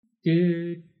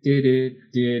Do, do, do,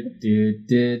 do, do,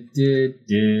 do, do,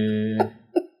 do.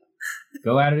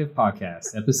 Go Additive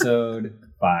Podcast, episode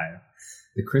 5,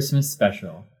 the Christmas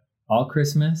special. All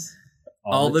Christmas,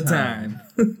 all the time.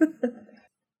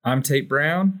 I'm Tate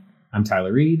Brown. I'm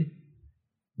Tyler Reed.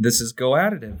 This is Go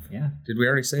Additive. Yeah, Did we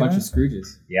already say bunch that? of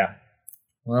Scrooges. Yeah.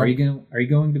 Well, Are you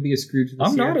going to be a Scrooge this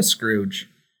I'm year? not a Scrooge.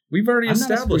 We've already I'm not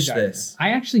a established Scrooge this.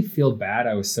 either. I actually feel bad.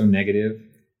 I was so negative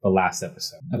the last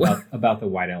episode about the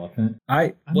white elephant.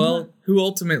 Who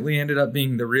ultimately ended up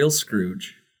being the real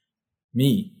Scrooge?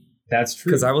 Me. That's true.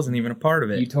 Because I wasn't even a part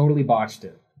of it. You totally botched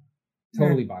it.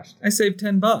 Totally botched it. I saved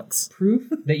 $10. Proof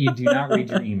that you do not read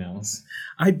your emails.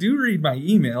 I do read my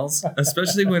emails,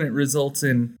 especially when it results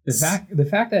in... The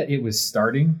fact that it was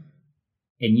starting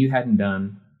and you hadn't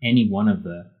done any one of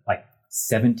the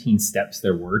 17 steps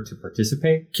there were to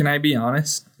participate. Can I be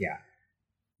honest? Yeah.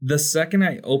 The second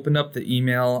I opened up the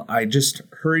email, I just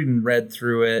hurried and read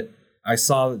through it. I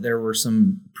saw that there were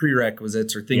some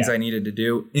prerequisites or things I needed to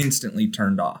do, instantly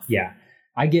turned off. Yeah,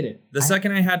 I get it. The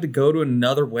second I had to go to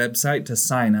another website to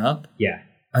sign up,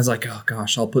 I was like, oh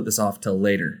gosh, I'll put this off till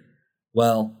later.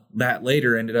 Well, that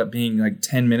later ended up being like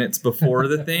 10 minutes before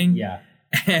the thing. Yeah.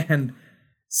 And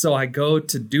so I go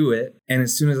to do it, and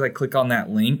as soon as I click on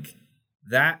that link,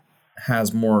 that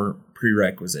has more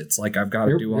prerequisites. Like I've got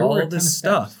to do all of this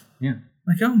stuff. Yeah.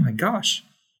 Like, oh my gosh,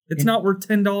 it's not worth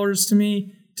 $10 to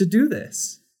me to do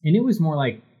this. And it was more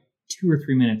like 2 or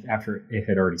 3 minutes after it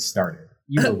had already started.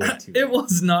 You were way too. It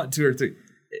was not 2 or 3.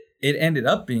 It ended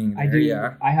up being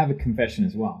there, I have a confession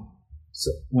as well.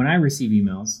 So when I receive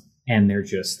emails and they're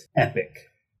just epic,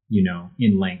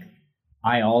 in length,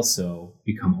 I also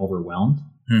become overwhelmed.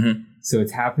 Mm-hmm. So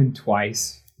it's happened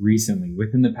twice recently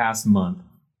within the past month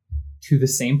to the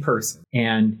same person.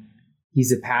 And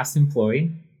he's a past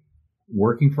employee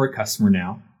working for a customer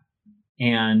now.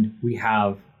 And we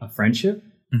have a friendship,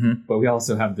 but we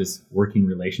also have this working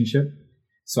relationship.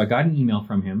 So I got an email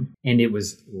from him, and it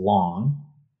was long,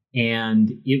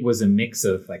 and it was a mix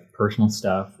of personal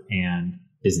stuff and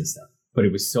business stuff. But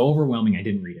it was so overwhelming, I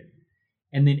didn't read it.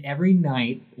 And then every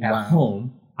night at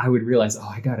home, I would realize,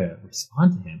 I got to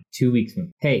respond to him. 2 weeks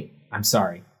from, hey, I'm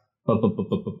sorry. But.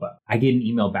 I get an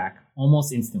email back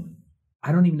almost instantly.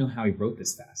 I don't even know how he wrote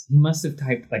this fast. He must have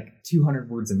typed 200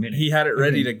 words a minute. He had it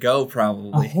ready to go,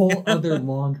 probably. A whole other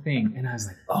long thing. And I was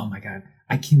like, oh my God,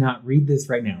 I cannot read this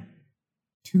right now.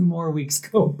 2 more weeks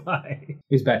go by. It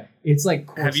was bad. It's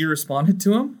Have you responded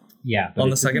to him? Yeah. On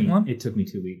the second one? It took me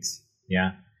 2 weeks.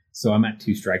 Yeah. So I'm at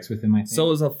 2 strikes with him, I think. So it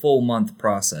was a full month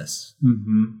process.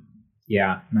 Mm-hmm.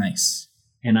 Yeah. Nice.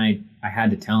 And I had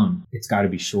to tell him it's got to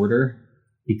be shorter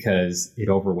because it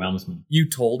overwhelms me. You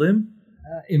told him?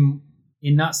 In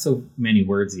not so many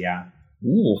words, yeah.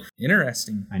 Ooh,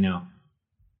 interesting. I know.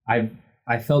 I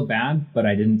felt bad, but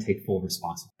I didn't take full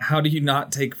responsibility. How do you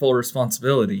not take full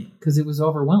responsibility? Because it was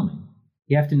overwhelming.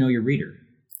 You have to know your reader.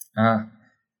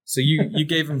 So you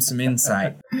gave him some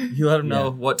insight. You let him know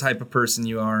what type of person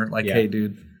you are. Hey,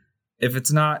 dude, if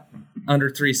it's not under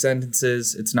 3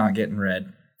 sentences, it's not getting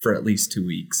read for at least 2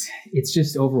 weeks. It's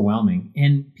just overwhelming.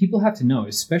 And people have to know,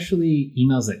 especially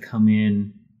emails that come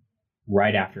in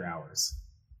right after hours.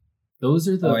 Those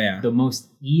are the most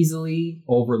easily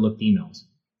overlooked emails.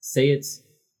 Say it's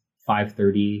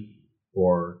 5:30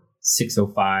 or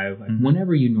 6:05,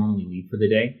 whenever you normally leave for the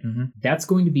day. Mm-hmm. That's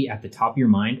going to be at the top of your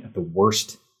mind at the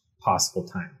worst possible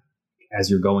time.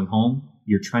 As you're going home,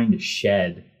 you're trying to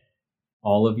shed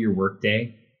all of your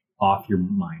workday off your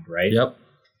mind, right? Yep.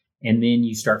 And then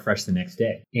you start fresh the next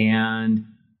day. And,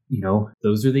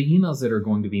 those are the emails that are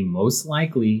going to be most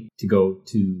likely to go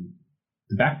to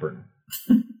the back burner.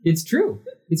 It's true.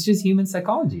 It's just human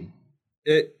psychology.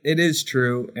 It is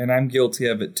true, and I'm guilty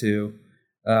of it too.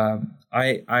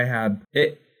 I had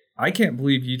it. I can't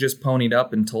believe you just ponied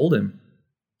up and told him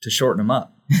to shorten him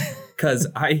up, because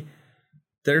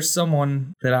there's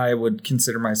someone that I would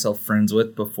consider myself friends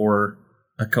with before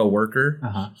a coworker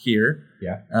here.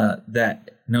 Yeah.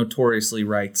 That notoriously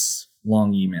writes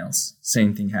long emails.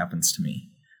 Same thing happens to me.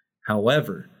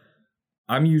 However,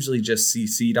 I'm usually just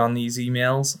CC'd on these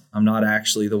emails. I'm not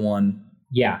actually the one.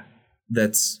 Yeah.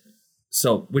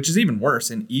 Which is even worse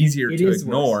and easier to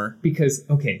ignore. Because,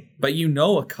 But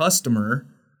a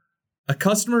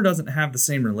customer doesn't have the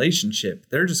same relationship.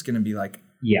 They're just going to be like,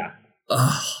 yeah.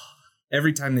 Ugh.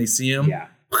 Every time they see him,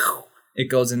 it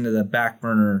goes into the back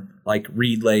burner,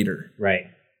 read later. Right.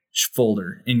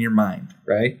 Folder in your mind,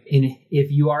 right? And if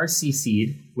you are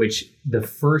CC'd, which the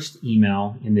first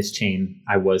email in this chain,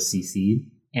 I was CC'd,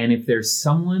 and if there's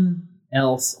someone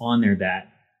else on there that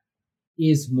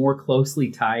is more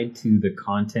closely tied to the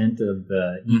content of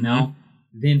the email,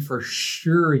 then for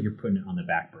sure you're putting it on the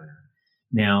back burner.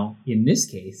 Now, in this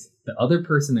case, the other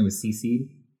person that was CC'd,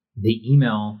 the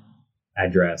email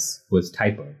address was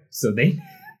typo. So they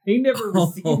never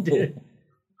received it.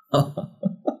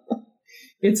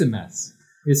 It's a mess.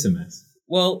 It's a mess.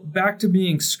 Well, back to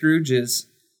being Scrooges.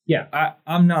 Yeah.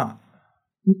 I'm not.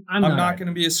 I'm not going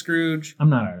to be a Scrooge. I'm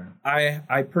not either.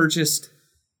 I purchased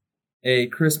a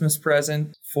Christmas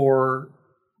present for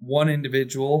one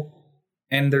individual,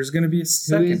 and there's going to be a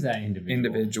second. Who is that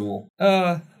individual?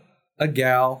 A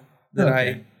gal that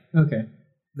I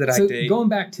date. Going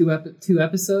back two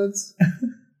episodes,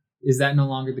 is that no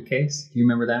longer the case? Do you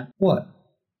remember that? What?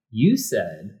 You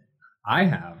said, I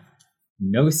have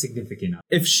no significant other.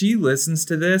 If she listens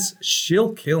to this,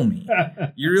 she'll kill me.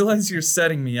 You realize you're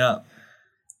setting me up.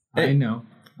 I know.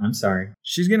 I'm sorry.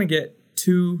 She's going to get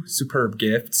 2 superb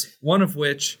gifts, one of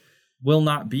which will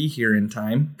not be here in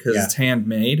time because it's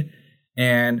handmade.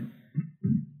 And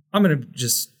I'm going to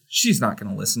she's not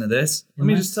going to listen to this. Let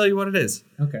me just tell you what it is.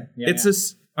 Okay. Yeah,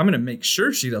 I'm going to make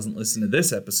sure she doesn't listen to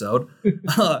this episode.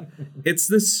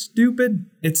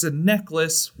 It's a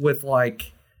necklace with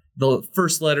like the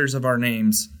first letters of our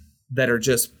names that are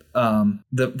just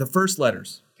the first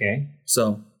letters. Okay.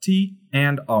 So T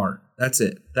and R. That's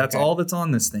it. That's all that's on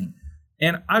this thing.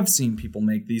 And I've seen people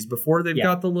make these before. They've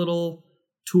got the little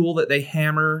tool that they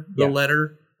hammer the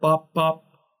letter. Bop, bop.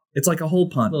 It's like a hole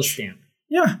punch. Little stamp.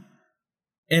 Yeah.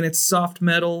 And it's soft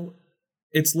metal.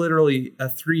 It's literally a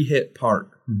 3-hit part.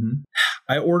 Mm-hmm.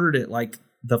 I ordered it like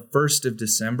the 1st of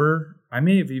December. I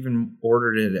may have even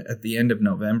ordered it at the end of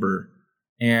November.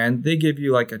 And they give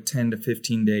you like a 10 to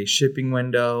 15 day shipping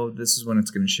window. This is when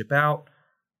it's going to ship out.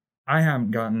 I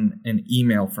haven't gotten an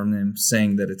email from them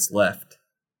saying that it's left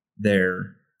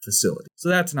their facility. So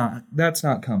that's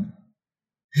not coming.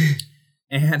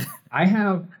 And I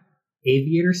have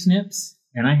aviator snips,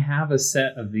 and I have a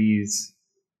set of these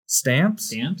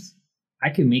stamps. I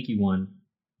can make you one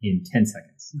in 10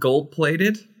 seconds. Gold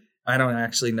plated? I don't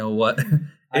actually know what.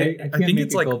 I think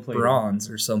it's like bronze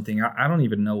or something. I don't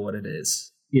even know what it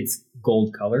is. It's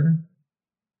gold colored.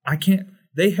 I can't.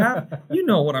 They have, you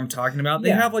know what I'm talking about. They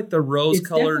have like the rose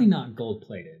colored. It's definitely not gold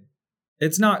plated.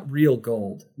 It's not real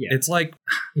gold. Yeah. It's like,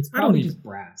 it's probably just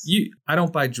brass. I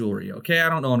don't buy jewelry. Okay. I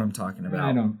don't know what I'm talking about.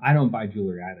 I don't buy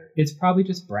jewelry either. It's probably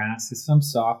just brass. It's some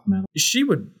soft metal. She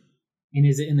would. And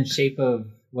is it in the shape of,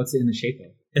 what's it in the shape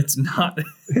of? It's not.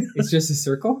 It's just a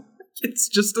circle? It's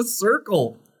just a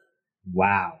circle.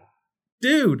 Wow.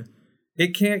 Dude,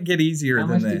 it can't get easier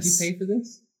than this. How much did you pay for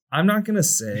this? I'm not going to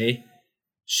say.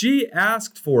 She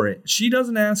asked for it. She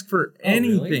doesn't ask for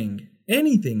anything. Really?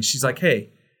 Anything. She's like, hey,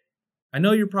 I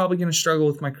know you're probably going to struggle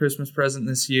with my Christmas present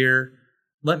this year.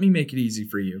 Let me make it easy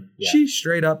for you. Yeah. She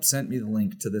straight up sent me the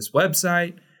link to this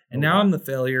website. And now I'm the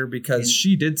failure because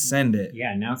she did send it.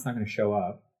 Yeah, now it's not going to show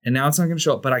up. And now it's not going to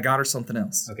show up. But I got her something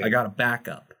else. Okay. I got a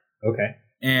backup. Okay.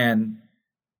 And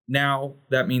now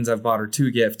that means I've bought her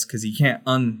 2 gifts because you can't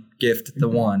ungift the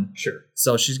one. Sure.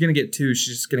 So she's going to get 2.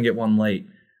 She's just going to get 1 late.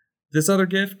 This other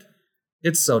gift,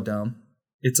 it's so dumb.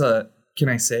 It's can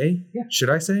I say? Yeah. Should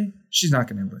I say? She's not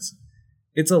going to listen.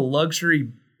 It's a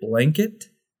luxury blanket.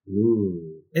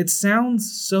 Ooh. It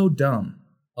sounds so dumb.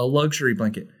 A luxury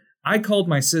blanket. I called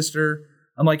my sister.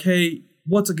 I'm like, hey,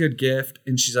 what's a good gift?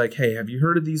 And she's like, hey, have you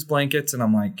heard of these blankets? And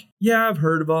I'm like, yeah, I've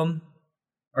heard of them.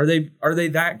 Are they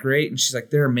that great? And she's like,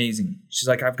 they're amazing. She's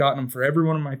like, I've gotten them for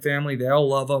everyone in my family. They all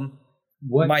love them.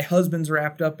 What? My husband's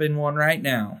wrapped up in one right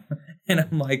now. And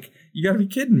I'm like, you gotta be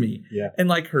kidding me. Yeah. And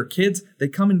like her kids, they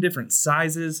come in different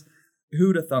sizes.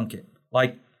 Who'd have thunk it?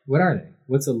 Like, what are they?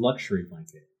 What's a luxury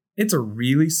blanket? It's a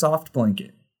really soft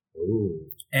blanket. Ooh.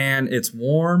 And it's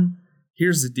warm.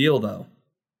 Here's the deal though.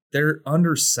 They're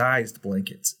undersized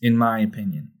blankets, in my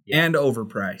opinion, and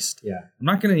overpriced. Yeah. I'm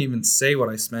not going to even say what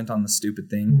I spent on the stupid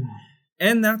thing.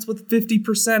 And that's with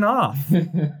 50% off.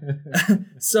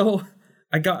 So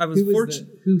I was fortunate.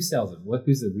 Who sells them?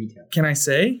 Who's the retailer? Can I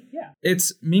say? Yeah.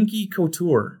 It's Minky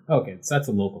Couture. Okay, so that's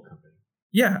a local company.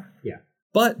 Yeah. Yeah.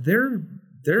 But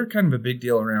they're kind of a big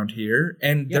deal around here.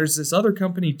 And there's this other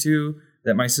company too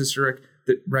that my sister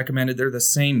recommended. They're the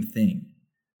same thing.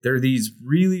 They're these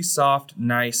really soft,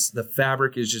 nice. The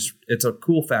fabric is it's a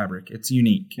cool fabric. It's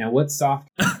unique. Now, what's soft?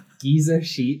 Giza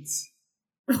sheets.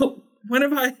 When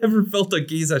have I ever felt a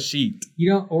Giza sheet?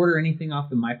 You don't order anything off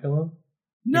the MyPillow?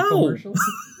 No.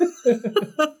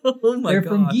 Oh my They're gosh.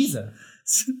 from Giza.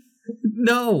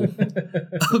 No.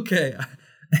 Okay.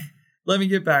 Let me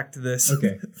get back to this.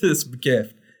 Okay. This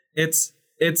gift.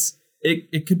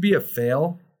 It could be a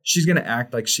fail. She's going to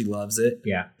act like she loves it.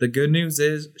 Yeah. The good news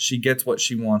is she gets what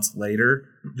she wants later.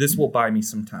 This will buy me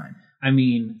some time. I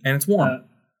mean... And it's warm.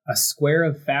 a square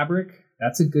of fabric,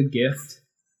 that's a good gift.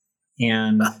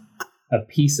 And a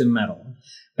piece of metal,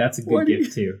 that's a good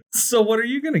gift too. So what are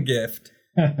you going to gift?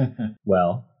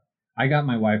 Well, I got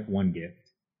my wife one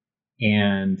gift,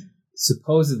 and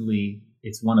supposedly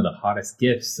it's one of the hottest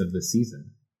gifts of the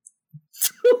season.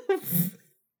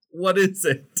 What is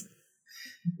it?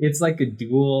 It's like a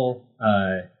dual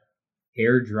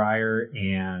hair dryer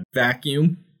and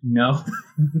vacuum. No,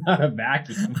 not a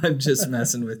vacuum. I'm just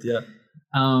messing with you.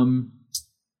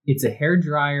 It's a hair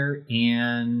dryer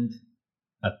and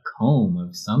a comb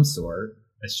of some sort.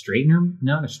 A straightener?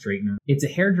 Not a straightener. It's a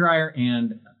hair dryer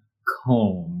and a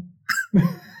comb.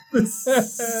 This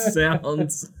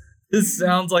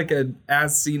sounds like an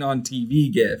as seen on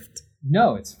TV gift.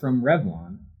 No, it's from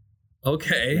Revlon.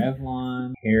 Okay.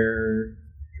 Revlon hair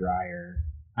dryer.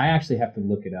 I actually have to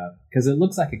look it up because it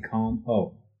looks like a comb.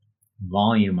 Oh,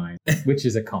 Volumizer, which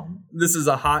is a comb. This is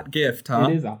a hot gift, huh?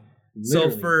 It is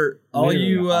so for all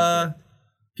you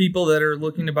people that are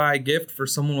looking to buy a gift for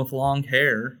someone with long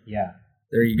hair, yeah,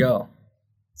 there you go.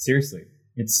 Seriously,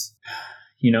 it's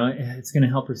it's going to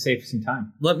help her save some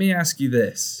time. Let me ask you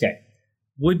this. Okay.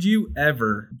 Would you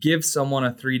ever give someone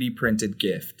a 3D printed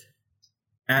gift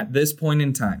at this point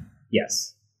in time?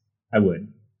 Yes, I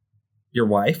would. Your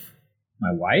wife?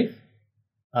 My wife?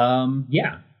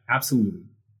 Yeah, absolutely.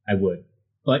 I would.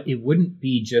 But it wouldn't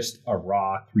be just a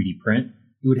raw 3D print.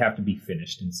 It would have to be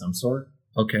finished in some sort.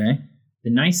 Okay. The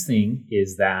nice thing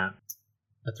is that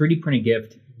a 3D printed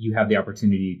gift, you have the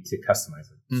opportunity to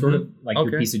customize it. Mm-hmm. Sort of like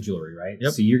your piece of jewelry, right?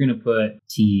 Yep. So you're going to put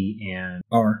T and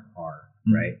R,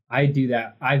 mm-hmm. right? I do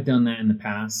that. I've done that in the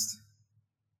past.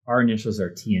 Our initials are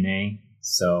T and A.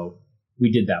 So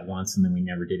we did that once and then we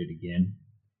never did it again.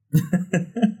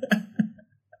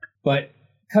 But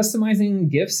customizing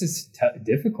gifts is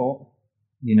difficult.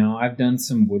 I've done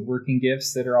some woodworking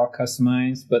gifts that are all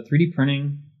customized, but 3D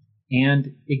printing,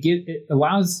 and it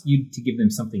allows you to give them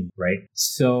something, right?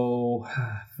 So,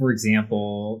 for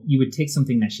example, you would take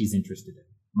something that she's interested in.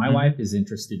 My mm-hmm. wife is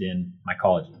interested in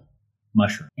mycology,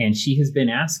 mushroom, and she has been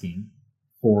asking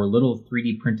for little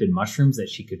 3D printed mushrooms that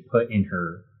she could put in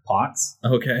her pots,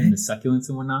 okay, and the succulents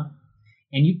and whatnot.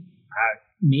 And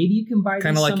maybe you can buy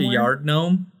kind of like somewhere. A yard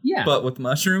gnome, yeah, but with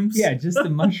mushrooms. Yeah, just a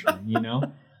mushroom,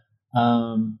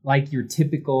 like your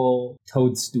typical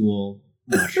toadstool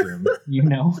mushroom,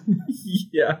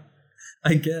 Yeah,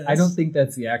 I guess. I don't think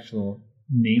that's the actual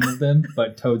name of them,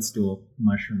 but toadstool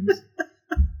mushrooms.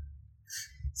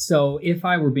 So if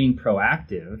I were being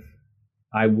proactive,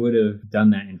 I would have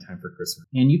done that in time for Christmas,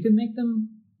 and you can make them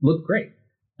look great.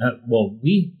 Well,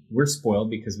 we're spoiled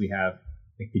because we have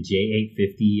like the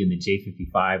J850 and the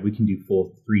J55. We can do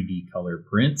full 3D color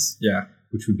prints, yeah,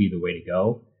 which would be the way to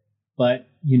go. But,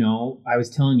 I was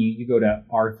telling you, you go to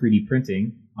R3D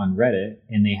Printing on Reddit,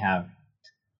 and they have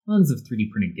tons of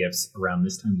 3D printed gifts around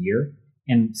this time of year.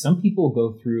 And some people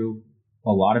go through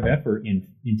a lot of effort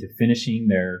into finishing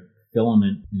their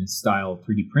filament style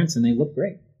 3D prints, and they look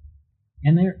great.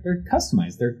 And they're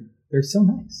customized. They're so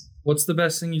nice. What's the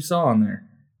best thing you saw on there?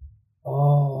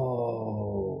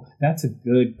 Oh, that's a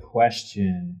good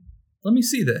question. Let me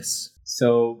see this.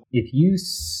 So if you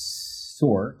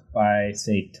sort by,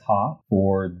 say, top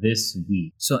for this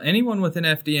week. So anyone with an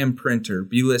FDM printer,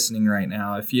 be listening right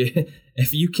now. If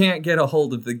you can't get a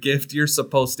hold of the gift you're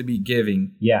supposed to be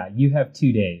giving. Yeah, you have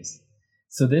 2 days.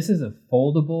 So this is a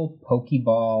foldable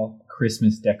Pokeball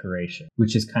Christmas decoration,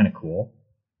 which is kind of cool.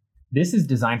 This is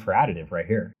designed for additive right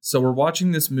here. So we're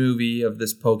watching this movie of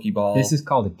this Pokeball. This is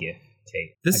called a GIF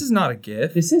tape. This is not a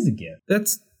GIF. This is a GIF.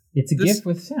 It's a GIF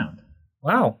with sound.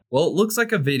 Wow. Well, it looks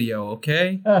like a video,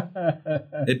 okay?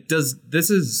 It does. This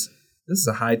is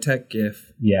a high-tech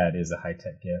GIF. Yeah, it is a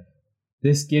high-tech GIF.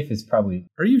 This GIF is probably...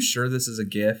 Are you sure this is a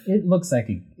GIF? It looks like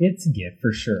it's a GIF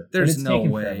for sure. There's no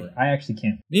way. Forever. I actually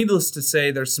can't. Needless to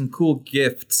say, there's some cool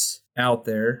gifts out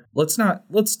there. Let's not...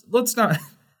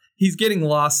 He's getting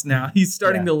lost now. He's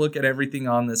starting to look at everything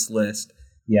on this list.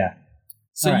 Yeah.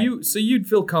 So you'd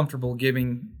feel comfortable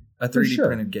giving a 3D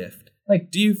printed gift. Like,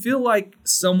 do you feel like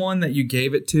someone that you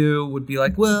gave it to would be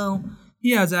like, well,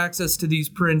 he has access to these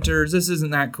printers. This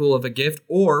isn't that cool of a gift.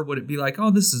 Or would it be like, oh,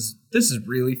 this is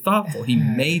really thoughtful. He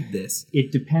made this.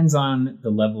 It depends on the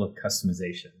level of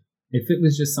customization. If it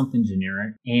was just something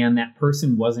generic and that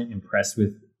person wasn't impressed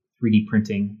with 3D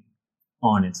printing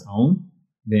on its own,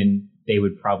 then they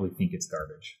would probably think it's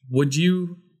garbage.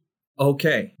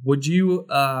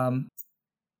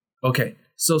 Okay.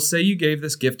 So say you gave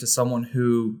this gift to someone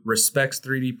who respects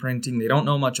 3D printing. They don't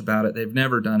know much about it. They've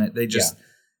never done it. They just,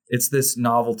 it's this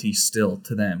novelty still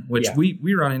to them, which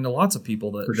we run into lots of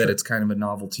people that it's kind of a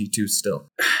novelty to still.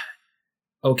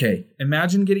 Okay,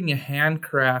 imagine getting a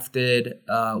handcrafted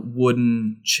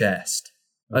wooden chest,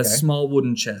 a small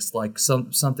wooden chest, like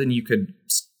something you could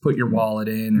put your wallet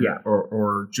in,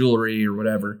 or jewelry or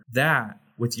whatever. That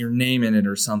with your name in it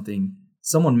or something.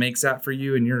 Someone makes that for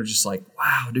you, and you're just like,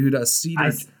 "Wow, dude, a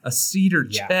cedar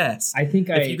chest." I think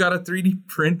if you got a 3D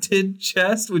printed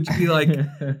chest, would you be like,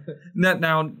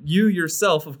 now you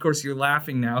yourself, of course, you're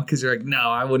laughing now because you're like, "No,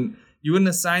 I wouldn't." You wouldn't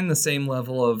assign the same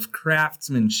level of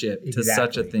craftsmanship to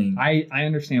such a thing. I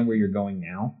understand where you're going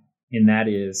now, and that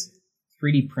is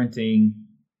 3D printing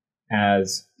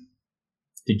as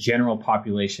the general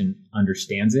population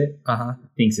understands it,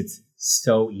 thinks it's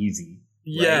so easy.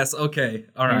 Right? Yes, okay,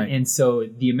 all right. And so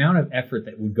the amount of effort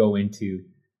that would go into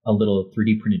a little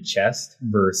 3D printed chest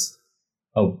versus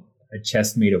a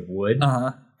chest made of wood,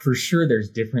 for sure there's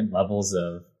different levels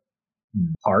of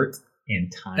art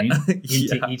and time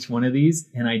into each one of these.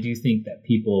 And I do think that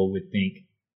people would think,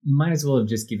 you might as well have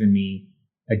just given me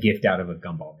a gift out of a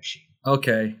gumball machine.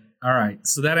 Okay. All right.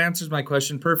 So that answers my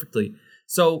question perfectly.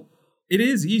 So it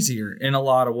is easier in a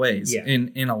lot of ways,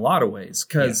 in a lot of ways,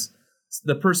 because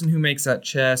the person who makes that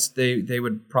chest, they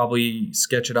would probably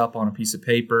sketch it up on a piece of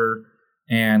paper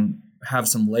and have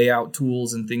some layout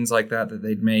tools and things like that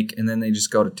they'd make. And then they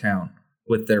just go to town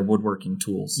with their woodworking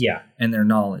tools and their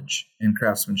knowledge and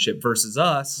craftsmanship versus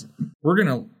us. We're going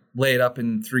to lay it up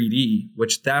in 3D,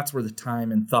 which that's where the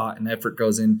time and thought and effort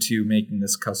goes into making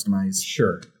this customized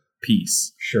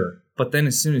piece. Sure. But then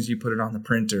as soon as you put it on the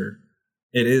printer,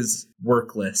 it is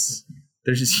workless.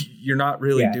 You're not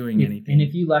really doing anything. And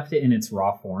if you left it in its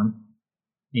raw form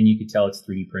and you could tell it's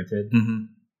 3D printed,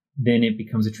 then it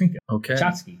becomes a trinket. Okay.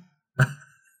 Tchotchke.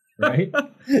 Right?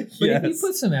 But if you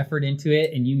put some effort into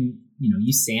it and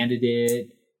you sanded it,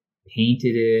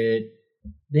 painted it,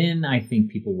 then I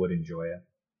think people would enjoy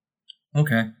it.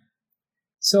 Okay.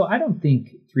 So I don't think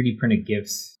 3D printed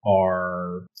gifts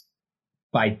are,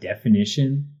 by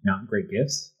definition, not great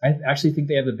gifts. I actually think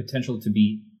they have the potential to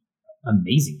be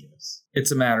amazing gifts.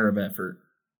 It's a matter of effort.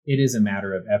 It is a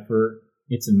matter of effort.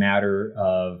 It's a matter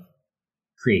of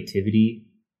creativity,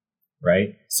 right?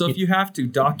 So if you have to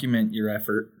document your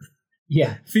effort,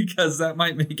 because that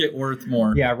might make it worth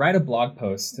more. Yeah, write a blog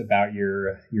post about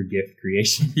your gift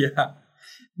creation. Yeah.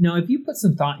 No, if you put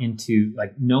some thought into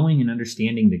like knowing and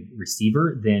understanding the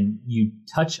receiver, then you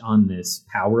touch on this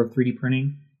power of 3D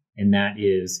printing, and that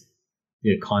is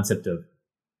the concept of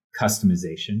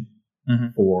customization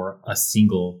for a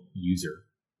single user,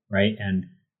 right? And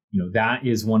that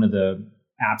is one of the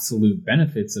absolute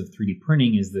benefits of 3D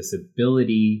printing, is this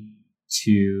ability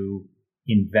to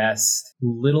invest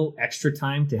little extra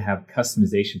time to have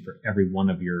customization for every one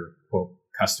of your quote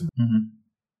customers.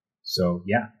 So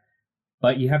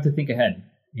but you have to think ahead,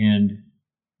 and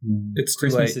it's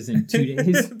Christmas is in 2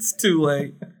 days. It's too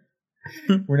late.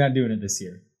 We're not doing it this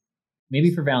year.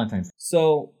 Maybe for Valentine's Day.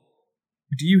 So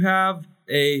do you have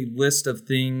a list of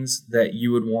things that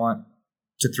you would want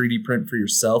to 3D print for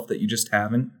yourself that you just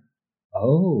haven't?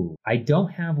 Oh, I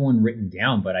don't have one written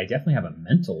down, but I definitely have a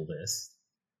mental list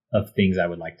of things I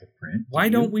would like to print. Why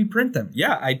don't we print them?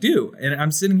 Yeah, I do. And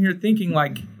I'm sitting here thinking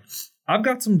like, I've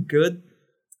got some good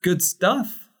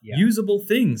stuff, usable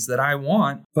things that I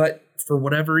want, but for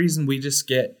whatever reason, we just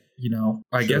get,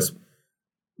 I guess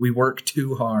we work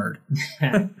too hard.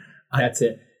 That's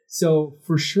it. So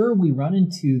for sure, we run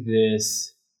into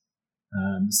this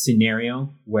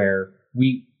scenario where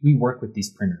we work with these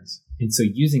printers. And so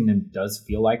using them does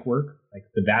feel like work. Like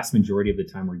the vast majority of the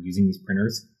time we're using these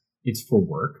printers, it's for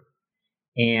work.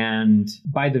 And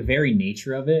by the very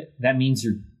nature of it, that means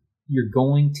you're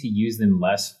going to use them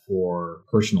less for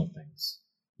personal things.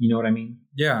 You know what I mean?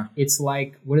 Yeah. It's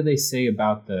like, what do they say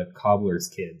about the cobbler's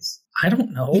kids? I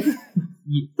don't know.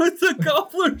 What the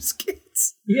cobbler's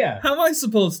kids? Yeah. How am I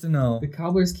supposed to know? The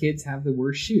cobbler's kids have the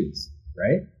worst shoes,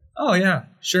 right? Oh, yeah.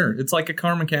 Sure. It's like a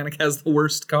car mechanic has the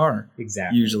worst car.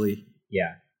 Exactly. Usually.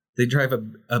 Yeah. They drive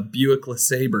a Buick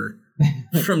LeSabre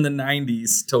from the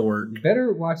 90s to work. You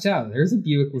better watch out. There's a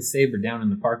Buick LeSabre down in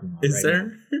the parking lot. Is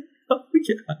there? Oh,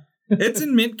 yeah. It's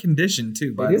in mint condition,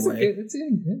 too, by the way.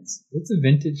 It's a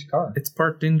vintage car. It's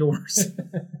parked indoors.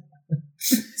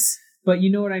 But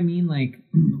you know what I mean? Like,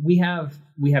 we have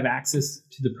access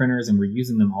to the printers and we're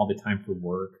using them all the time for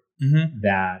work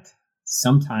that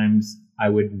sometimes I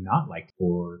would not like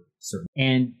for certain.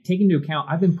 And take into account,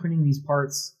 I've been printing these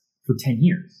parts for 10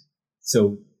 years.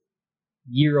 So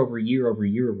year over year over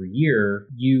year over year,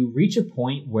 you reach a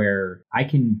point where I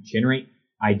can generate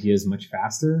ideas much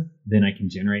faster than I can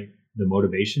generate the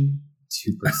motivation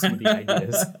to pursue the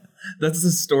ideas. That's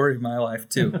the story of my life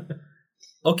too.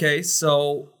 Okay,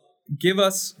 so give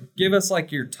us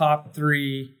like your top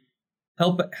 3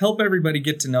 Help everybody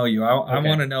get to know you. I Okay.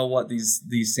 want to know what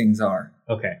these things are.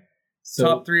 Okay. So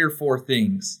Top 3 or 4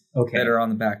 things okay. that are on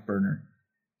the back burner.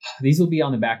 These will be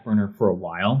on the back burner for a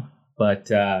while, but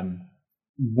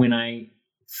when I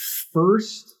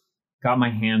first got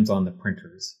my hands on the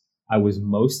printers, I was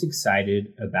most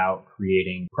excited about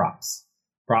creating props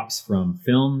from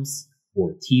films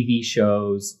or TV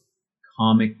shows,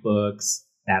 comic books,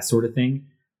 that sort of thing.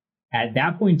 At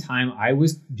that point in time, I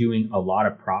was doing a lot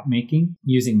of prop making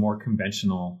using more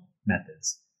conventional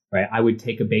methods, right? I would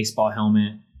take a baseball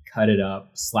helmet, cut it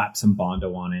up, slap some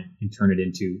Bondo on it, and turn it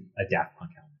into a Daft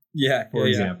Punk helmet, Yeah. for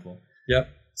example. Yep.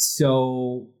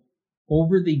 So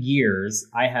over the years,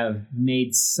 I have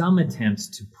made some attempts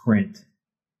to print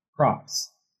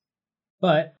props,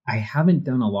 but I haven't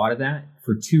done a lot of that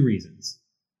for 2 reasons.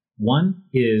 One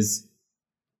is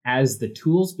as the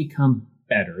tools become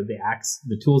better,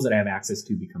 the tools that I have access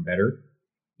to become better,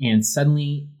 and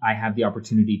suddenly I have the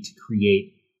opportunity to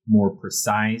create more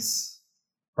precise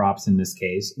props in this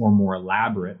case, or more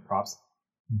elaborate props,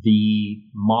 the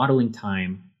modeling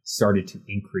time started to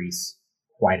increase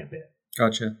quite a bit.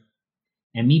 Gotcha.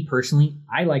 And me personally,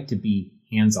 I like to be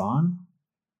hands-on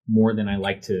more than I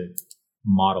like to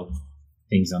model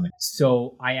things on it.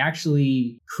 So I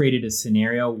actually created a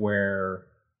scenario where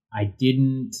I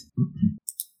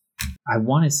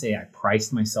want to say I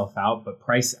priced myself out, but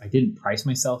I didn't price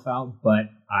myself out, but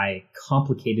I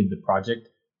complicated the project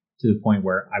to the point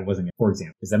where I wasn't, for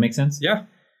example. Does that make sense? Yeah.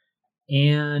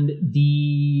 And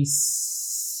the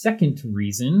second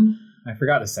reason, I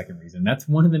forgot the second reason. That's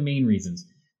one of the main reasons.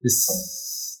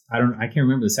 I can't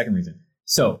remember the second reason.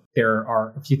 So there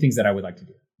are a few things that I would like to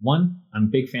do. One, I'm a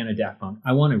big fan of Daft Punk.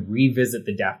 I want to revisit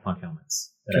the Daft Punk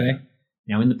helmets. Okay.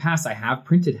 Now, in the past, I have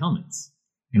printed helmets,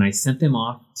 and I sent them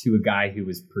off to a guy who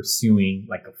was pursuing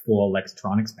like a full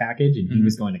electronics package, and he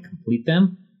was going to complete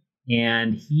them.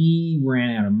 And he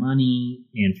ran out of money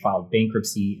and filed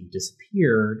bankruptcy and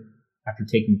disappeared after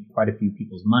taking quite a few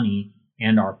people's money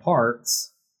and our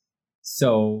parts.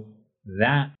 So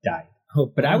that died. Oh,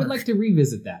 but I would like to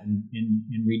revisit that and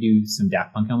redo some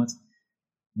Daft Punk helmets.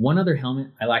 One other helmet,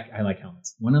 I like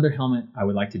helmets. One other helmet I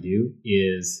would like to do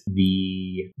is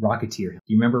the Rocketeer. Do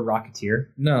you remember Rocketeer?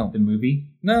 No. The movie?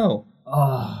 No.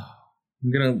 Oh.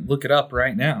 I'm going to look it up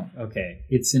right now. Okay.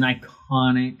 It's an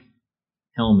iconic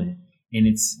helmet. And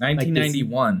it's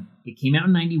 1991. It came out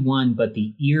in 91, but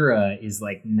the era is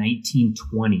like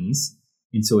 1920s.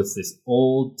 And so it's this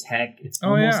old tech. It's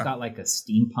almost got like a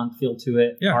steampunk feel to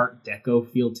it, Art Deco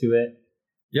feel to it.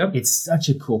 Yep. It's such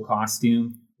a cool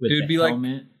costume with the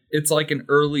helmet. It's like an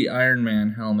early Iron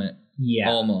Man helmet. Yeah.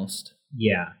 Almost.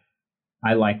 Yeah.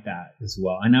 I like that as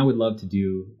well. And I would love to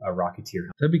do a Rocketeer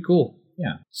helmet. That'd be cool.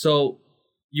 Yeah. So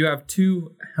you have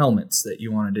 2 helmets that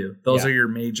you want to do. Those are your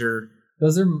major...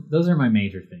 Those are my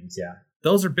major things, yeah.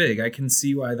 Those are big. I can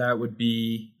see why that would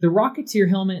be... The Rocketeer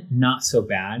helmet, not so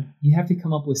bad. You have to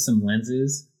come up with some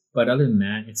lenses, but other than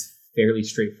that, it's fairly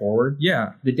straightforward.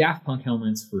 Yeah. The Daft Punk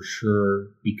helmets for sure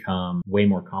become way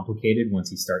more complicated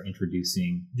once you start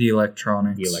introducing the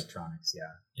electronics. Yeah.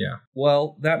 Yeah.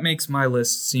 Well, that makes my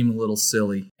list seem a little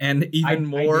silly. And even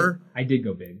more... I did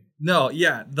go big. No,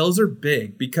 yeah, those are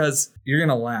big because you're going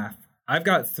to laugh. I've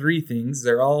got 3 things.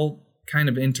 They're all kind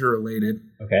of interrelated.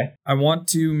 Okay. I want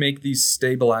to make these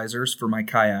stabilizers for my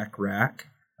kayak rack.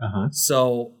 Uh-huh.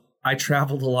 So I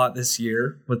traveled a lot this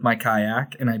year with my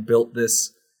kayak, and I built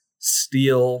this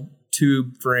steel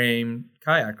tube frame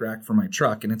kayak rack for my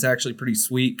truck. And it's actually pretty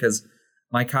sweet because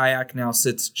my kayak now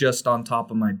sits just on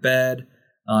top of my bed.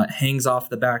 It hangs off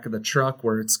the back of the truck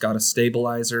where it's got a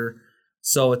stabilizer.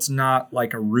 So it's not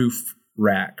like a roof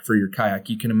rack for your kayak.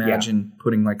 You can imagine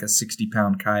putting like a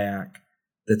 60-pound kayak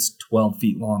that's 12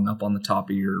 feet long up on the top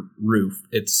of your roof.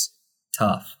 It's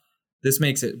tough. This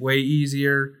makes it way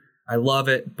easier. I love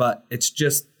it, but it's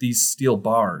just these steel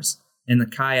bars. And the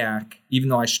kayak, even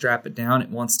though I strap it down, it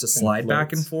wants to slide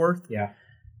back and forth. Yeah.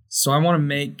 So I want to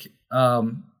make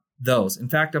those. In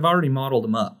fact, I've already modeled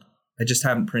them up. I just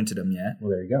haven't printed them yet.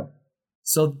 Well, there you go.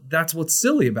 So that's what's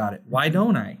silly about it. Why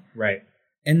don't I? Right.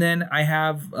 And then I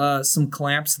have some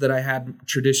clamps that I had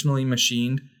traditionally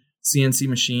machined, CNC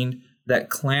machined,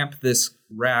 that clamp this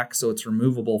rack so it's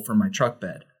removable from my truck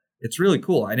bed. It's really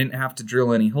cool. I didn't have to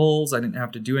drill any holes. I didn't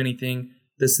have to do anything.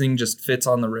 This thing just fits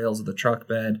on the rails of the truck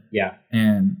bed. Yeah.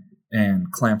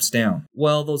 And clamps down.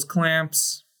 Well, those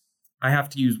clamps, I have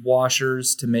to use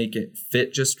washers to make it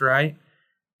fit just right.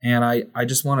 And I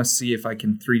just want to see if I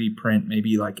can 3D print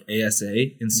maybe like ASA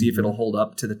and see if it'll hold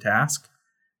up to the task.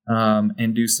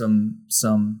 And do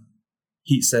some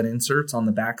heat set inserts on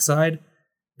the backside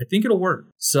I think it'll work.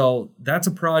 So that's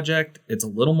a project. It's a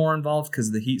little more involved because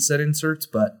of the heat set inserts,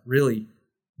 but really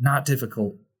not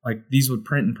difficult. Like these would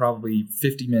print in probably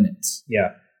 50 minutes.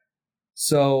 Yeah.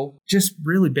 So just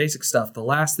really basic stuff. The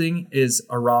last thing is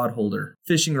a rod holder,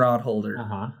 fishing rod holder.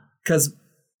 Because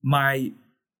my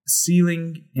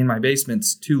ceiling in my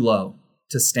basement's too low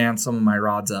to stand some of my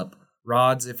rods up.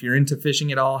 Rods, if you're into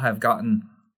fishing at all, have gotten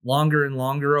longer and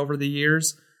longer over the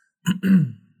years.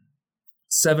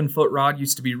 7-foot rod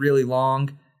used to be really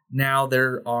long. Now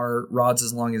there are rods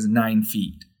as long as 9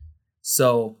 feet.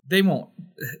 So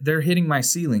they're hitting my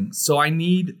ceiling. So I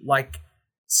need like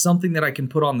something that I can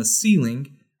put on the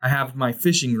ceiling. I have my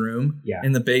fishing room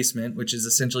in the basement, which is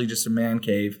essentially just a man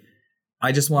cave.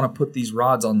 I just want to put these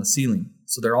rods on the ceiling.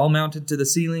 So they're all mounted to the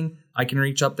ceiling. I can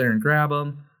reach up there and grab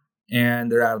them,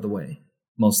 and they're out of the way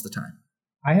most of the time.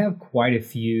 I have quite a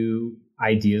few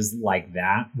ideas like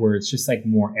that where it's just like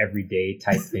more everyday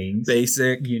type things.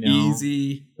 Basic,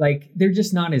 easy. Like they're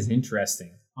just not as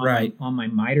interesting. On my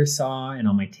miter saw and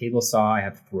on my table saw, I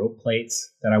have throat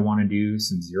plates that I want to do,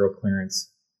 some zero clearance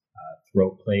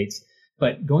throat plates.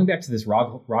 But going back to this rod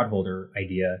holder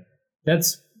idea,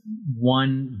 that's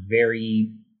one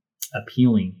very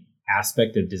appealing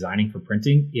aspect of designing for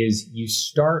printing is you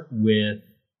start with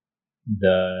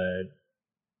the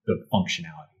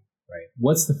functionality, right?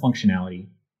 What's the functionality?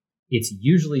 It's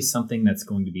usually something that's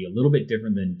going to be a little bit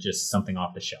different than just something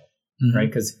off the shelf, right?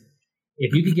 Because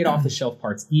if you could get off the shelf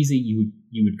parts easy,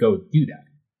 you would go do that.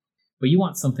 But you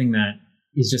want something that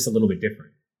is just a little bit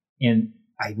different. And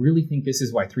I really think this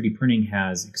is why 3D printing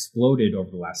has exploded over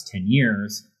the last 10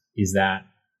 years, is that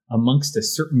amongst a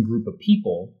certain group of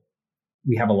people,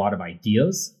 we have a lot of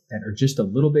ideas that are just a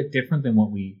little bit different than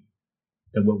what we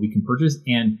can purchase.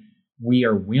 And we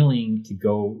are willing to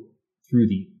go through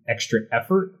the extra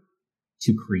effort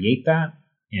to create that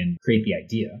and create the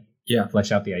idea,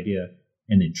 flesh out the idea,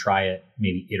 and then try it,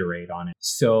 maybe iterate on it.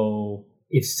 So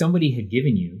if somebody had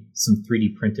given you some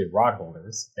 3D printed rod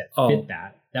holders that fit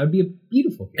that would be a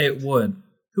beautiful gift. It would.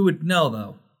 Who would know,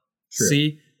 though? True.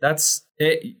 See, that's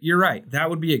it. You're right. That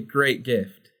would be a great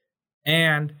gift.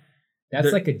 And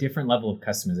that's like a different level of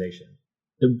customization.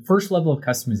 The first level of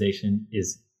customization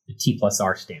is the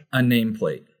T+R stamp. A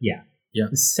nameplate. Yeah.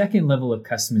 The second level of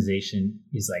customization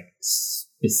is like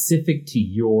specific to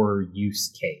your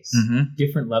use case.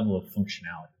 Different level of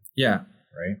functionality. Yeah.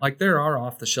 Right. Like there are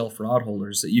off-the-shelf rod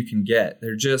holders that you can get.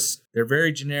 They're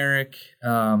very generic.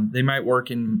 They might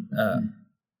work in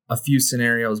a few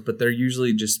scenarios, but they're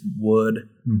usually just wood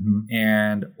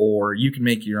or you can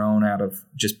make your own out of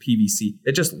just PVC.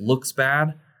 It just looks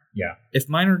bad. Yeah. If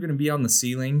mine are going to be on the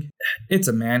ceiling, it's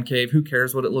a man cave. Who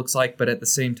cares what it looks like? But at the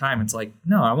same time, it's like,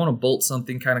 no, I want to bolt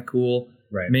something kind of cool.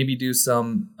 Right. Maybe do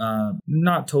some,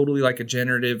 not totally like a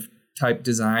generative type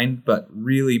design, but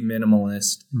really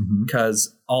minimalist,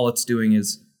 because all it's doing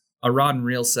is a rod and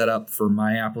reel setup for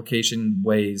my application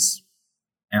weighs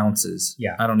ounces.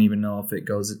 Yeah. I don't even know if it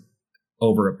goes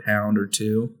over a pound or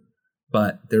 2,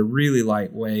 but they're really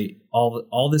lightweight.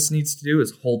 All this needs to do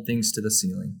is hold things to the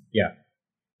ceiling. Yeah.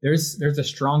 There's a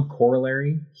strong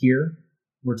corollary here.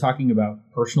 We're talking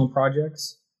about personal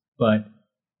projects, but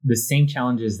the same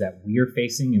challenges that we are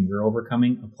facing and we're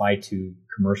overcoming apply to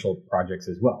commercial projects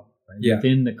as well. Right? Yeah.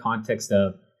 Within the context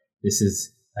of this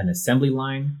is an assembly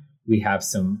line, we have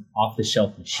some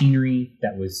off-the-shelf machinery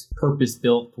that was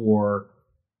purpose-built for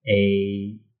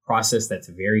a process that's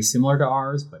very similar to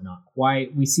ours, but not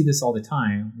quite. We see this all the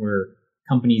time where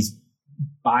companies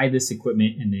buy this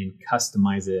equipment and then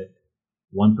customize it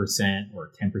 1% or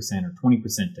 10% or 20%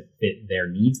 to fit their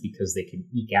needs because they can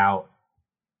eke out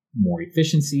more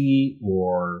efficiency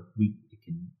or it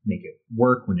can make it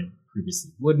work when it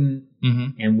previously wouldn't.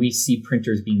 And we see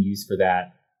printers being used for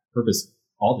that purpose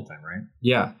all the time, right?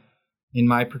 Yeah. In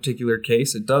my particular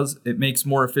case, it makes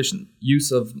more efficient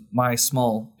use of my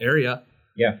small area.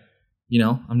 Yeah.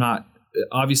 I'm not,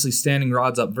 obviously standing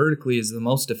rods up vertically is the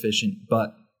most efficient,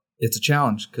 but it's a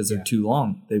challenge because they're too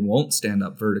long. They won't stand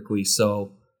up vertically.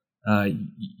 So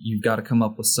you've got to come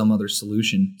up with some other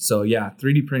solution. So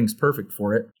 3D printing is perfect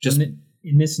for it. Just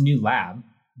in this new lab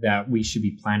that we should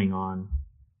be planning on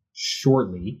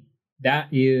shortly, that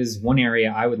is one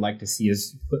area I would like to see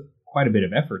us put quite a bit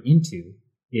of effort into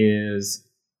is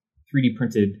 3D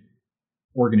printed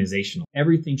organizational.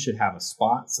 Everything should have a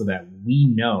spot so that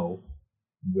we know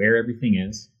where everything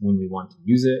is when we want to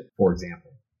use it, for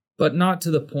example. But not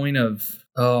to the point of,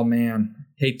 oh man,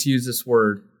 hate to use this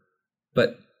word,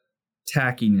 but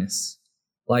tackiness.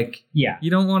 Like,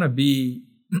 you don't want to be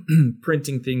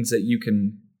printing things that you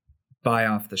can buy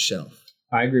off the shelf.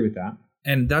 I agree with that.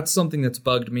 And that's something that's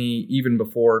bugged me even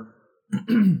before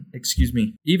excuse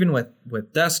me, even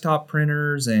with desktop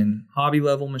printers and hobby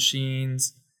level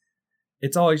machines,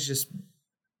 it's always just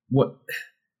what,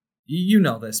 you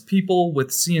know this, people with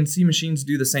CNC machines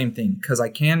do the same thing. Because I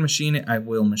can machine it, I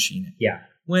will machine it. Yeah.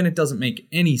 When it doesn't make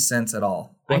any sense at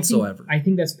all whatsoever. I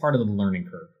think that's part of the learning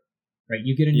curve, right?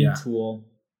 You get a new tool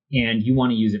and you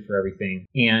want to use it for everything.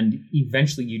 And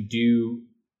eventually you do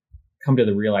come to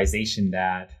the realization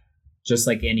that just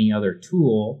like any other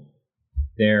tool,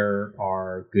 there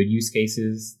are good use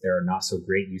cases, there are not so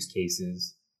great use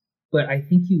cases. But I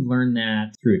think you learn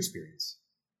that through experience.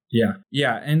 Yeah.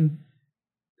 Yeah. And,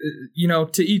 you know,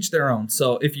 to each their own.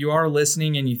 So if you are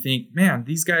listening and you think, man,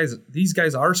 these guys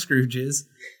are Scrooges,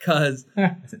 because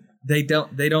they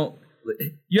don't,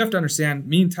 you have to understand,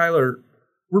 me and Tyler,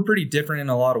 we're pretty different in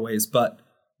a lot of ways. But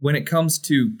when it comes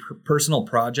to personal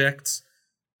projects,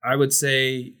 I would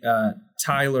say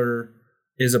Tyler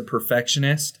is a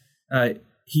perfectionist.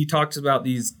 He talks about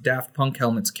these Daft Punk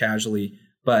helmets casually,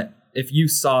 but if you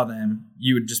saw them,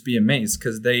 you would just be amazed,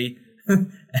 because they,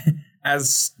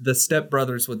 as the Step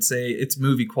Brothers would say, it's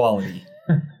movie quality.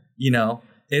 You know,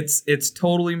 it's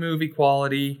totally movie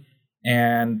quality,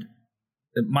 and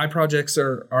my projects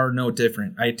are no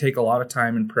different. I take a lot of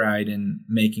time and pride in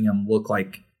making them look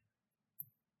like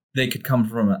they could come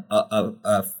from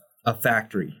a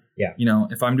factory. Yeah. You know,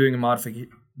 if I'm doing a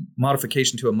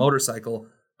modification to a motorcycle,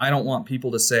 I don't want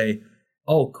people to say,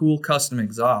 oh, cool custom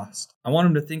exhaust. I want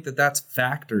them to think that that's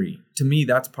factory. To me,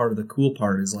 that's part of the cool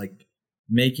part, is like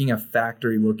making a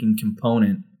factory looking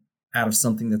component out of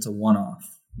something that's a one-off.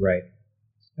 Right.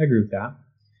 I agree with that.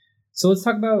 So let's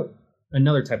talk about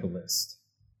another type of list.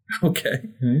 Okay.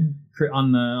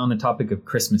 On the topic of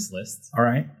Christmas lists. All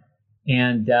right.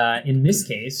 And in this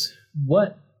case,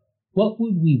 what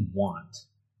would we want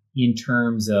in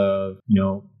terms of, you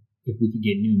know, if we could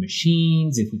get new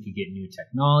machines, if we could get new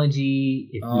technology,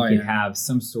 if we could have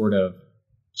some sort of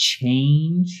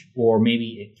change, or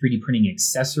maybe 3D printing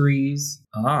accessories.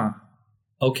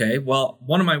 Okay. Well,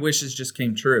 one of my wishes just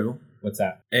came true. What's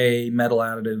that? A metal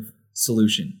additive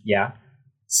solution. Yeah.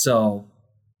 So,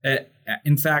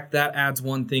 in fact, that adds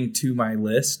one thing to my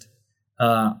list.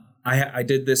 I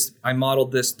did this. I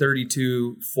modeled this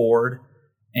 32 Ford,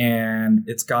 and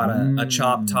it's got a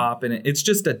chop top in it. It's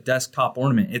just a desktop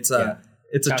ornament. It's a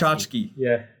tchotchke.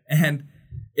 Yeah. And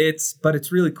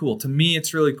it's really cool. To me,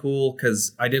 it's really cool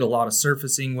because I did a lot of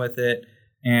surfacing with it,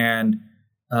 and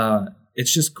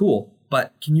it's just cool.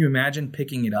 But can you imagine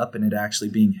picking it up and it actually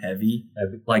being heavy?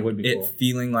 That would be cool.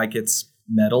 Feeling like it's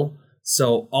metal.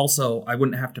 So also, I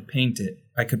wouldn't have to paint it.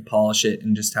 I could polish it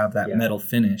and just have that metal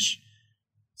finish.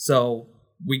 So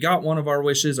we got one of our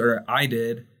wishes, or I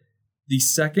did. The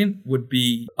second would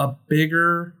be a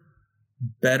bigger,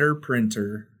 better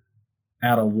printer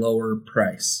at a lower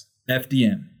price.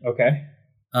 FDM. Okay.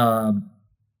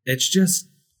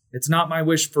 It's not my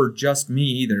wish for just me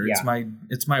either. Yeah.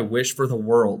 It's my wish for the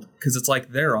world, because it's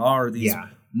like there are these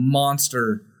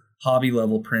monster hobby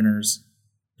level printers,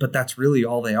 but that's really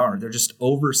all they are. They're just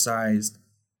oversized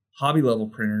hobby level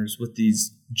printers with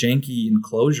these janky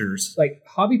enclosures. Like,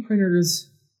 hobby printers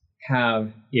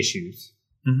have issues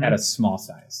at a small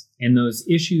size, and those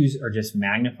issues are just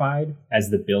magnified as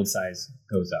the build size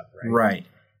goes up, right? Right.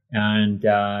 And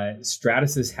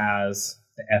Stratasys has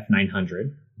the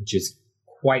F900, which is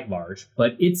quite large,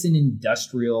 but it's an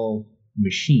industrial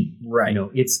machine. Right. You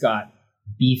know, it's got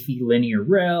beefy linear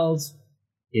rails.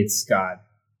 It's got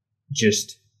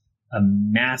just a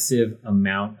massive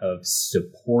amount of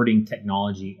supporting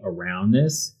technology around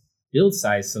this build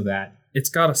size, so that it's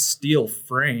got a steel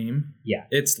frame. Yeah.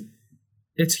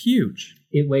 It's huge.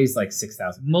 It weighs like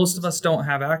 6,000. Most of us don't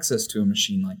have access to a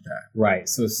machine like that. Right.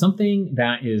 So something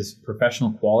that is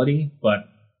professional quality, but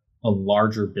a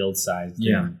larger build size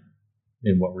than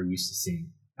what we're used to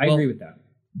seeing. I agree with that.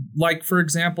 Like, for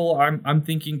example, I'm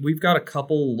thinking we've got a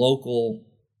couple local,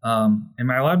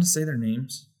 am I allowed to say their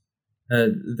names?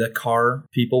 The car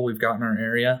people we've got in our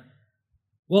area.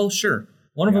 Well, sure.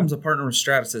 One of them's a partner with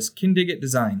Stratasys, Kindigit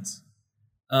Designs.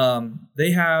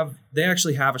 They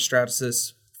actually have a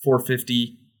Stratasys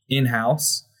 450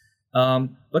 in-house.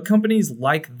 But companies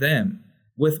like them,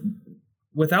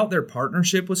 without their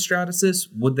partnership with Stratasys,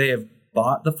 would they have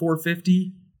bought the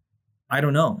 450? I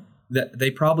don't know. That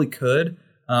they probably could.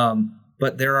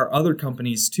 But there are other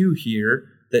companies too here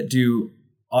that do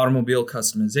automobile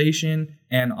customization,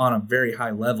 and on a very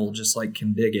high level, just like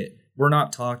Kindigit. We're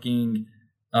not talking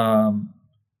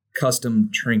custom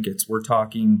trinkets. We're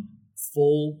talking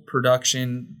full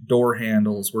production door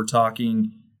handles. We're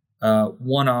talking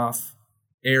one-off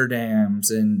air dams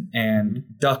and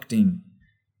ducting.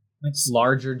 Like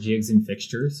larger jigs and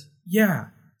fixtures. Yeah.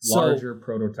 larger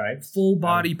prototypes. Full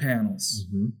body panels.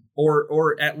 Mm-hmm.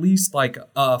 Or at least like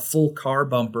a full car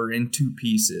bumper in 2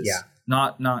 pieces. Yeah.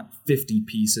 Not 50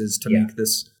 pieces to make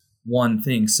this one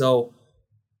thing. So,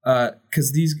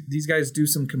 because these guys do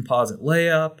some composite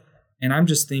layup, and I'm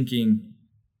just thinking,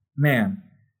 man,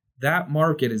 that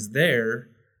market is there.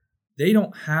 They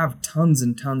don't have tons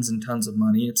and tons and tons of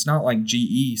money. It's not like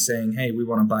GE saying, hey, we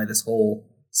want to buy this whole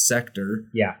sector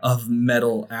of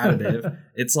metal additive.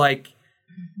 It's like,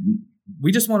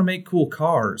 we just want to make cool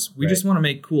cars. We just want to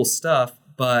make cool stuff.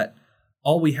 But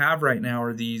all we have right now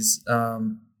are these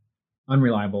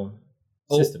unreliable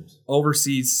systems,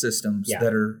 overseas systems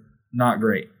that are not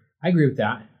great. I agree with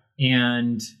that.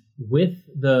 And with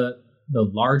the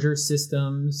larger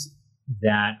systems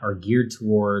that are geared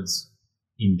towards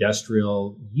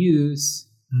industrial use,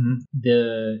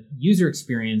 the user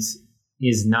experience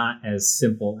is not as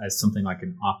simple as something like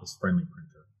an office-friendly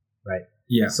printer, right?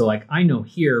 Yeah. So like I know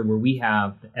here where we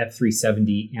have the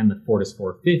F370 and the Fortis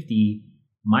 450,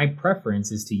 my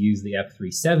preference is to use the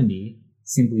F370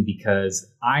 simply because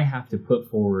I have to put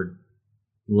forward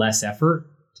less effort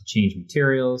to change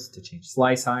materials, to change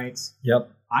slice heights.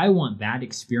 Yep. I want that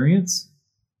experience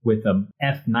with a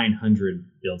F900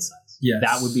 build size. Yes.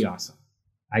 That would be awesome.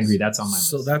 I agree. That's on my list.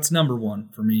 So that's number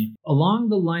 1 for me. Along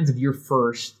the lines of your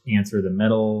first answer, the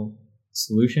metal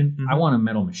solution, I want a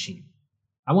metal machine.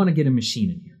 I want to get a machine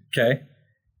in here. Okay.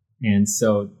 And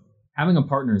so having a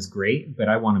partner is great, but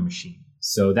I want a machine.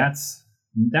 So that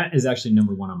is actually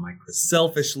number 1 on my Christmas.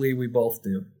 Selfishly, we both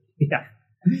do. Yeah.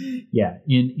 Yeah.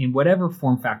 In whatever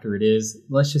form factor it is,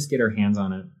 let's just get our hands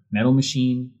on a metal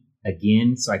machine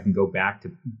again so I can go back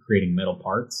to creating metal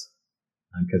parts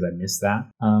because I missed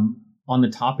that. On the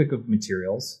topic of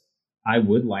materials, I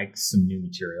would like some new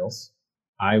materials.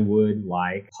 I would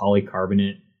like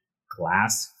polycarbonate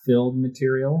glass-filled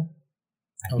material.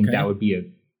 I think that would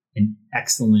be an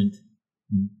excellent,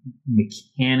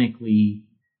 mechanically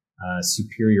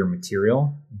superior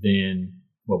material than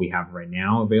what we have right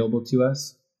now available to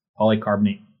us.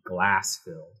 Polycarbonate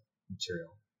glass-filled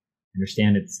material. I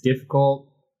understand it's difficult.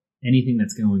 Anything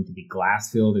that's going to be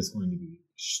glass-filled is going to be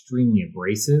extremely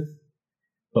abrasive.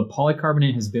 But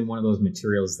polycarbonate has been one of those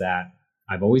materials that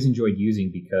I've always enjoyed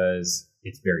using because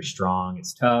it's very strong,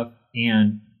 it's tough,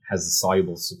 and has the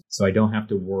soluble. So I don't have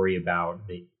to worry about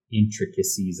the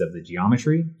intricacies of the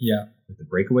geometry. Yeah. With the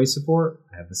breakaway support,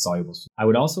 I have the soluble support. I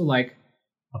would also like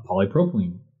a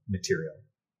polypropylene material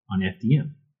on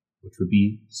FDM, which would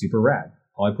be super rad.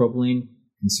 Polypropylene,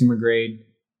 consumer grade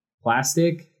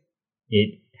plastic.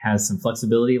 It has some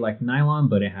flexibility like nylon,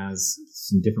 but it has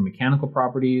some different mechanical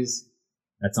properties.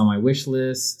 That's on my wish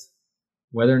list.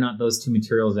 Whether or not those 2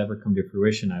 materials ever come to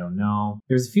fruition, I don't know.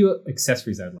 There's a few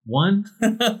accessories I'd like. One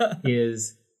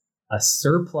is a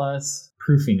surplus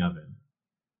proofing oven.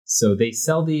 So they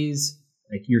sell these,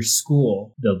 like your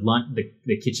school,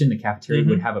 the kitchen, the cafeteria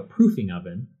would have a proofing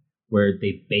oven where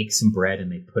they bake some bread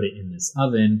and they put it in this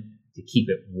oven to keep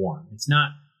it warm. It's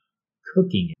not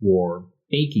cooking it or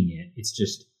baking it. It's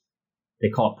just, they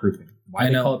call it proofing. Why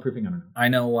do they call it proofing? I don't know. I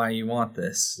know why you want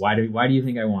this. Why do you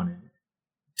think I want it?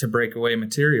 To break away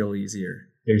material easier.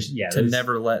 There's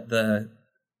never let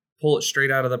pull it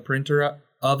straight out of the printer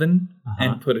oven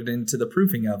and put it into the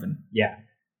proofing oven. Yeah.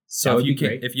 So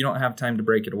if you don't have time to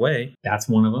break it away, that's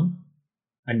one of them.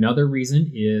 Another reason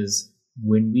is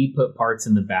when we put parts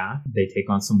in the bath, they take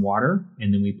on some water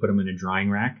and then we put them in a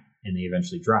drying rack and they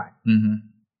eventually dry. Mm-hmm.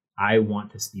 I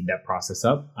want to speed that process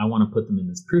up. I want to put them in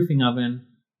this proofing oven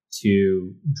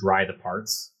to dry the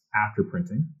parts after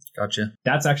printing. Gotcha.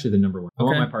 That's actually the number 1. I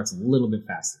want my parts a little bit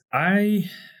faster.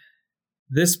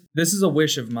 This is a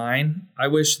wish of mine. I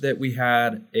wish that we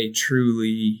had a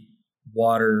truly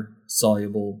water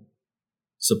soluble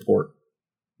support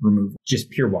removal. Just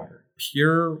pure water.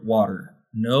 Pure water.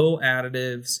 No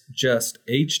additives, just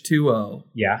H2O.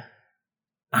 Yeah.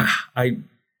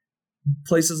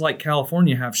 Places like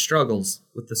California have struggles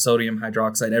with the sodium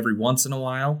hydroxide every once in a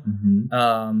while.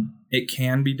 Mm-hmm. It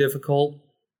can be difficult.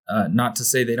 Not to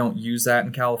say they don't use that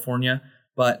in California,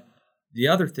 but the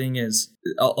other thing is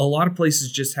a lot of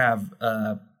places just have,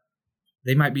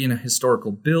 they might be in a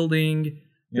historical building.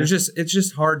 Yeah. It's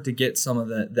just hard to get some of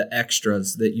the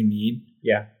extras that you need.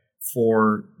 Yeah.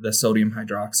 For the sodium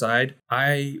hydroxide.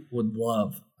 I would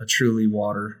love a truly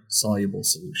water soluble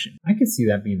solution. I could see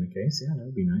that being the case. Yeah, that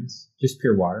would be nice. Just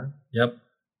pure water. Yep.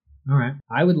 All right.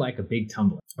 I would like a big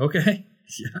tumbler. Okay.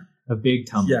 Yeah. A big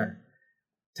tumbler. Yeah.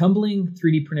 Tumbling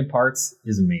 3D printed parts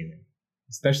is amazing,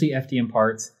 especially FDM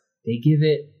parts. They give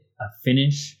it a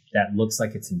finish that looks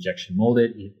like it's injection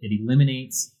molded. It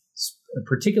eliminates,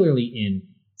 particularly in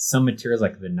some materials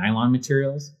like the nylon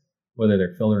materials, whether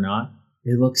they're filled or not,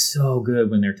 they look so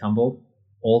good when they're tumbled.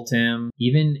 Ultim,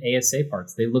 even ASA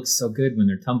parts, they look so good when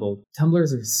they're tumbled.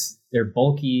 Tumblers they're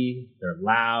bulky, they're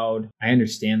loud. I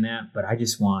understand that, but I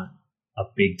just want a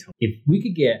big tumbler. If we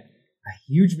could get a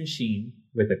huge machine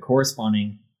with a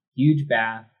corresponding huge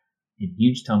bath and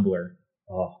huge tumbler,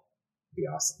 oh, it'd be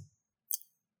awesome.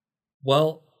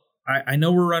 Well, I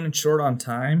know we're running short on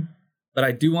time, but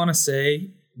I do want to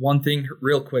say one thing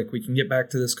real quick. We can get back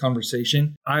to this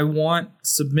conversation. I want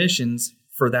submissions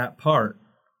for that part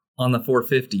on the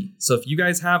 450. So if you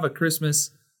guys have a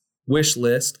Christmas wish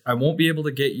list, I won't be able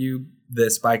to get you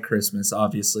this by Christmas,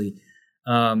 obviously.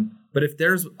 But if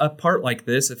there's a part like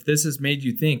this, if this has made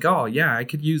you think, oh yeah, I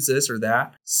could use this or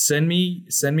that, send me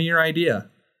your idea.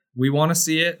 We want to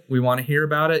see it. We want to hear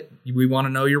about it. We want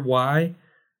to know your why.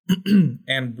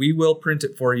 And we will print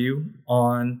it for you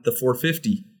on the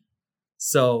 450.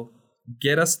 So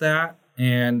get us that,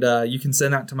 and you can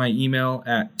send that to my email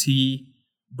at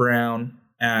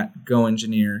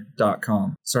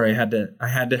tbrown@goengineer.com. Sorry, I had to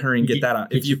hurry and get that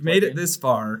out. If you've made it this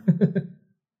far,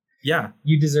 yeah,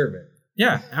 you deserve it.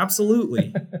 Yeah,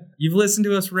 absolutely. You've listened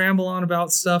to us ramble on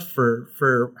about stuff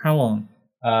for how long?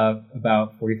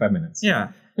 About 45 minutes.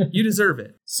 Yeah, you deserve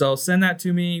it. So send that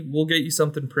to me. We'll get you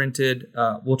something printed.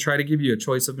 We'll try to give you a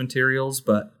choice of materials,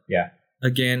 but yeah.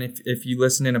 Again, if you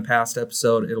listen in a past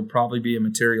episode, it'll probably be a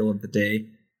material of the day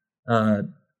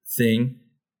thing.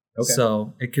 Okay.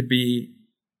 So it could be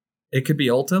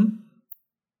Ultim,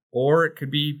 or it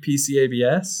could be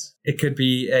PCABS. It could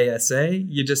be ASA.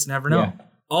 You just never know. Yeah.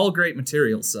 All great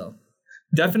materials. So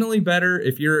definitely better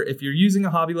if you're using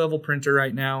a hobby level printer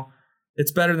right now.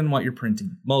 It's better than what you're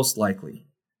printing, most likely.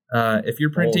 If you're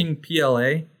printing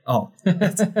PLA,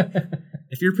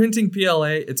 if you're printing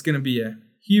PLA, it's going to be a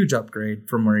huge upgrade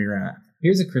from where you're at.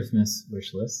 Here's a Christmas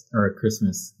wish list, or a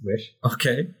Christmas wish.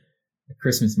 Okay. A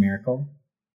Christmas miracle.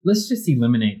 Let's just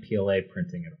eliminate PLA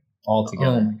printing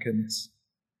altogether. Oh my goodness.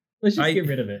 Let's just get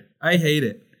rid of it. I hate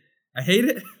it. I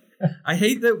hate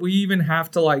that we even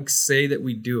have to say that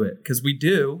we do it, because we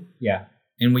do. Yeah.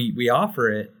 And we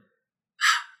offer it.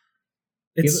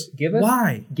 It's give us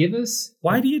why?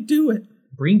 Why do you do it?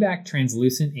 Bring back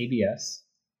translucent ABS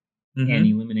and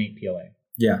eliminate PLA.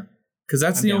 Yeah. Because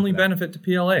that's the only benefit to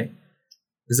PLA,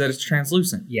 is that it's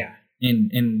translucent. Yeah.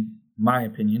 In my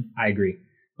opinion. I agree.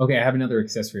 Okay, I have another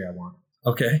accessory I want.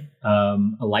 Okay. A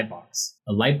light box.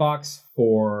 A light box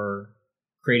for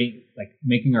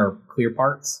making our clear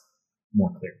parts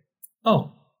more clear.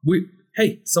 Oh,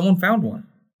 someone found one.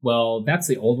 Well, that's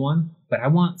the old one, but I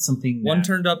want something One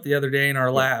turned up the other day in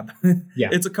our lab. Yeah.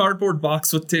 It's a cardboard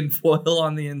box with tin foil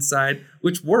on the inside,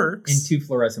 which works. And 2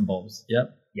 fluorescent bulbs.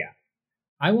 Yep.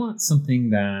 I want something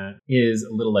that is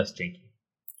a little less janky.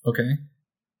 Okay.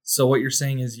 So what you're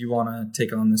saying is you want to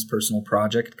take on this personal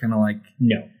project, kind of like...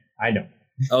 No, I don't.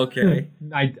 Okay.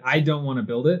 I don't want to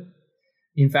build it.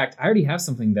 In fact, I already have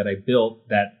something that I built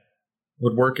that...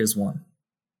 would work as one.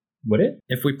 Would it?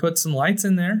 If we put some lights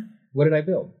in there. What did I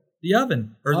build? The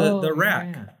oven. Or the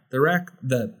rack. Yeah. The rack,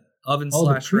 the oven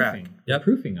 / rack. Yep. The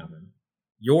proofing oven.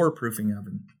 Your proofing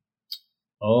oven.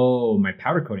 Oh, my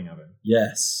powder coating oven.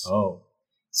 Yes. Oh.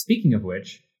 Speaking of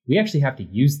which, we actually have to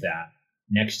use that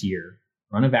next year,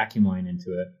 run a vacuum line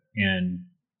into it, and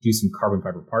do some carbon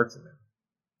fiber parts of it.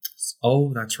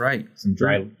 Oh, that's right. Some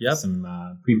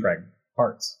some pre-preg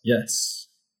parts. Yes.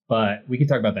 But we can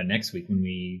talk about that next week when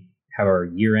we have our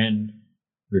year-end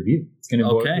review. It's going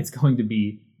to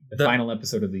be the final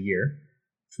episode of the year.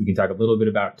 We can talk a little bit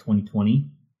about 2020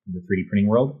 in the 3D printing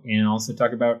world, and also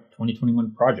talk about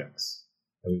 2021 projects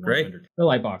that we want to undertake. The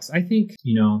light box. I think,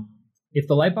 if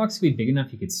the light box could be big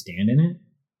enough you could stand in it,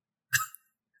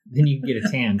 then you can get a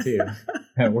tan too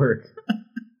at work.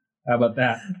 How about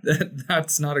that?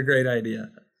 That's not a great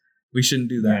idea. We shouldn't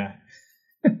do that.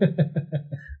 Yeah.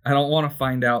 I don't want to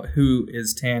find out who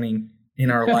is tanning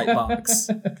in our light box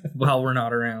while we're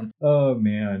not around. Oh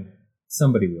man,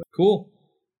 somebody would. Cool.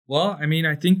 Well, I mean,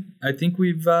 I think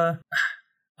we've. I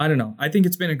don't know. I think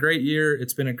it's been a great year.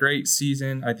 It's been a great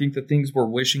season. I think the things we're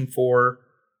wishing for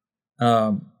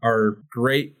are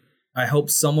great. I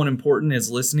hope someone important is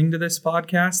listening to this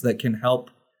podcast that can help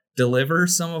deliver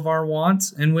some of our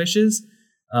wants and wishes.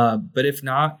 But if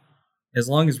not, as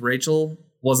long as Rachel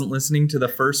wasn't listening to the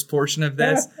first portion of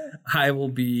this, I will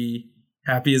be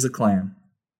happy as a clam.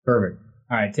 Perfect.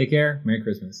 All right. Take care. Merry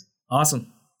Christmas.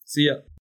 Awesome. See ya.